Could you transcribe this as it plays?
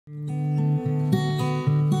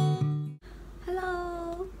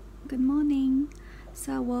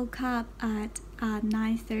So I woke up at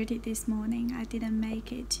 9:30 this morning. I didn't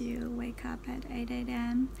make it to wake up at 8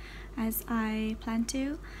 a.m. as I planned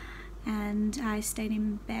to, and I stayed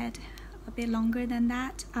in bed a bit longer than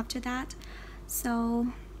that after that. So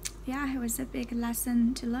yeah, it was a big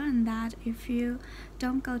lesson to learn that if you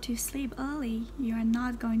don't go to sleep early, you are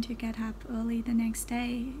not going to get up early the next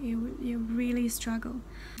day. You really struggle.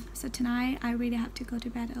 So tonight I really have to go to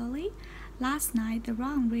bed early. Last night the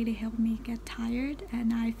run really helped me get tired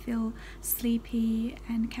and I feel sleepy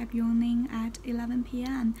and kept yawning at 11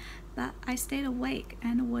 p.m. But I stayed awake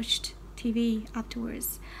and watched TV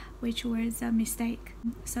afterwards, which was a mistake.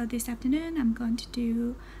 So this afternoon I'm going to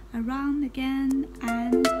do a run again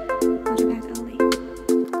and go to bed early.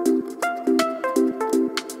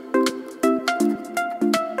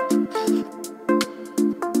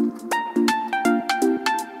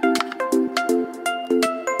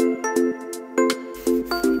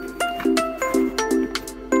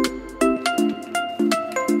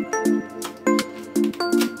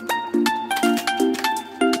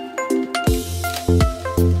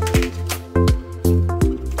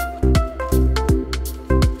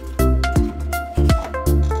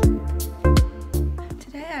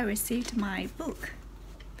 I received my book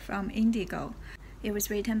from Indigo. It was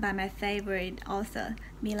written by my favorite author,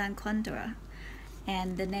 Milan Kundera,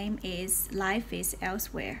 and the name is Life is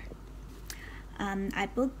Elsewhere. I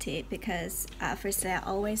booked it because firstly I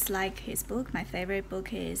always like his book. My favorite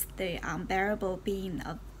book is The Unbearable Being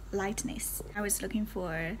of Lightness. I was looking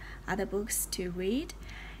for other books to read,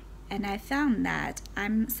 and I found that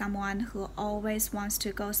I'm someone who always wants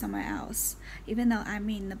to go somewhere else. Even though I'm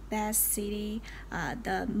in the best city,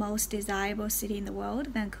 the most desirable city in the world,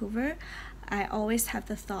 Vancouver, I always have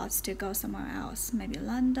the thoughts to go somewhere else. Maybe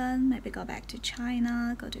London, maybe go back to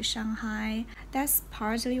China, go to Shanghai. That's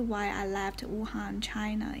partly why I left Wuhan,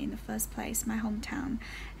 China in the first place, my hometown,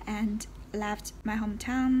 and left my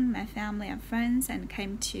hometown, my family and friends, and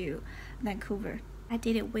came to Vancouver. I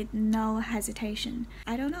did it with no hesitation.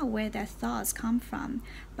 I don't know where their thoughts come from,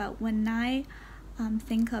 but when I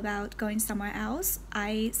think about going somewhere else,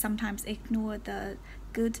 I sometimes ignore the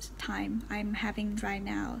good time I'm having right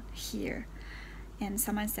now here. And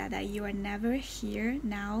someone said that you are never here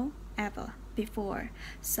now, ever, before.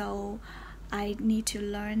 So I need to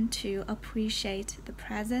learn to appreciate the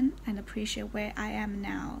present and appreciate where I am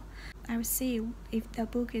now. I will see if the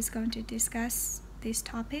book is going to discuss this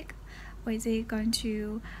topic, or is it going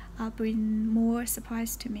to bring more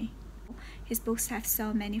surprise to me? His books have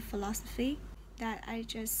so many philosophy that I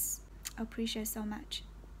just appreciate so much.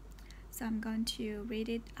 So I'm going to read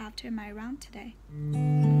it after my run today.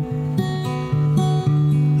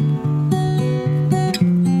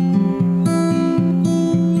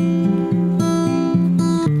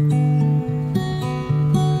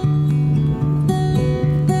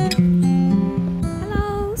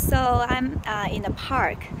 Hello, so I'm in the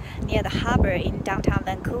park near the harbor in downtown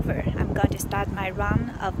Vancouver. I'm going to start my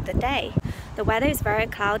run of the day. The weather is very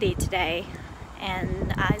cloudy today,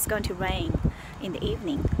 and it's going to rain in the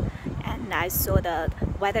evening. And I saw the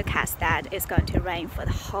weathercast that it's going to rain for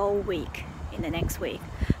the whole week in the next week.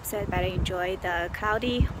 So I better enjoy the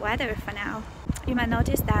cloudy weather for now. You might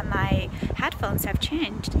notice that my headphones have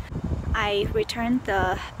changed. I returned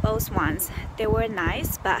the Bose ones. They were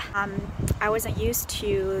nice, but I wasn't used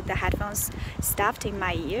to the headphones stuffed in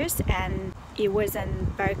my ears, and it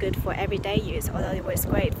wasn't very good for everyday use, although it was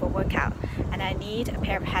great for workout. And I need a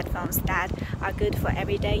pair of headphones that are good for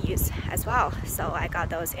everyday use as well. So I got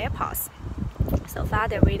those AirPods. So far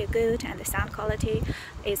they're really good and the sound quality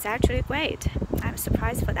is actually great. I'm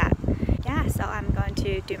surprised for that. Yeah, so I'm going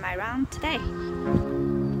to do my run today.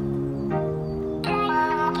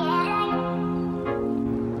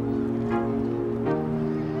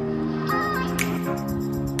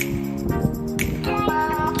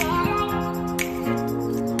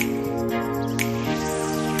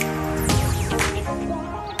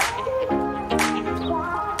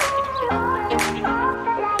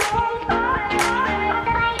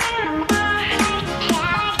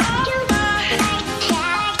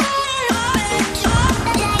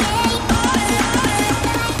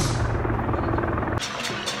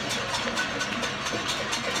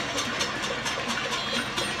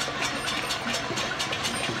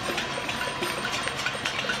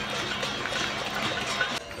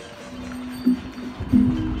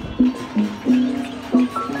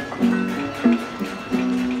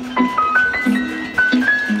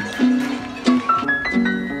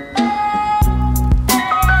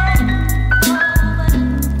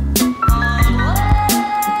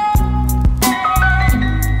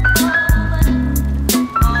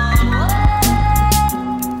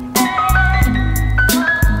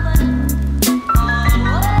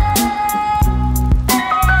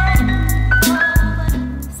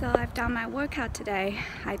 Today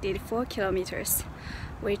I did 4 kilometers,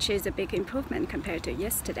 which is a big improvement compared to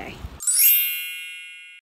yesterday.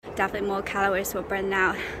 Definitely more calories were burned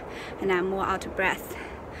out and I'm more out of breath.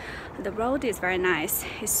 The road is very nice.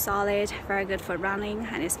 It's solid, very good for running,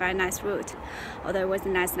 and it's very nice route. Although it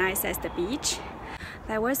wasn't as nice as the beach.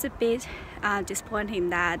 That was a bit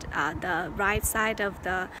disappointing that the right side of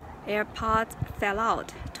the AirPod fell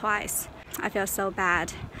out twice. I feel so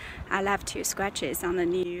bad. I left 2 scratches on the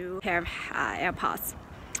new pair of AirPods.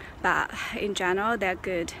 But in general, they're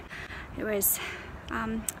good. It was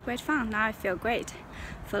great fun. Now I feel great,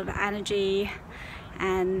 full of energy,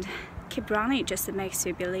 and keep running just makes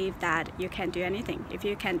you believe that you can do anything. If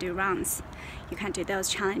you can do runs, you can do those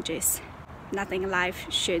challenges. Nothing in life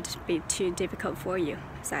should be too difficult for you.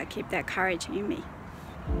 So I keep that courage in me.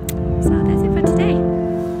 So that's it for today.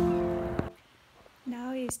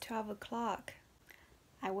 Now it's 12 o'clock.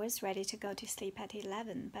 I was ready to go to sleep at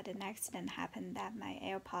 11, but an accident happened that my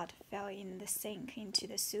AirPod fell in the sink into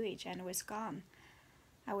the sewage and was gone.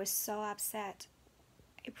 I was so upset.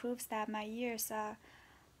 It proves that my ears are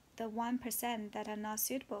the 1% that are not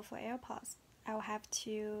suitable for AirPods. I will have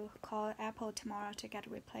to call Apple tomorrow to get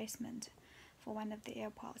a replacement for one of the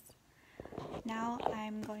AirPods. Now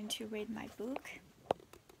I'm going to read my book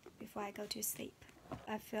before I go to sleep.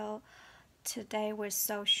 I feel today was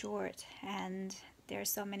so short and there are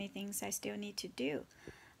so many things I still need to do.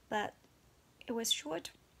 But it was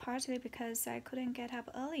short partly because I couldn't get up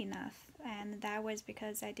early enough, and that was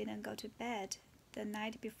because I didn't go to bed the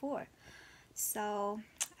night before. So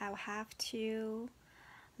I'll have to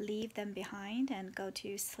leave them behind and go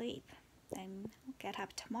to sleep and get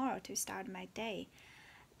up tomorrow to start my day,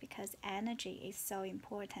 because energy is so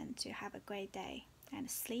important to have a great day, and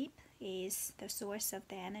sleep is the source of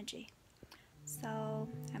the energy. So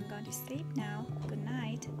I'm going to sleep now. Good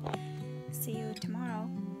night. See you tomorrow.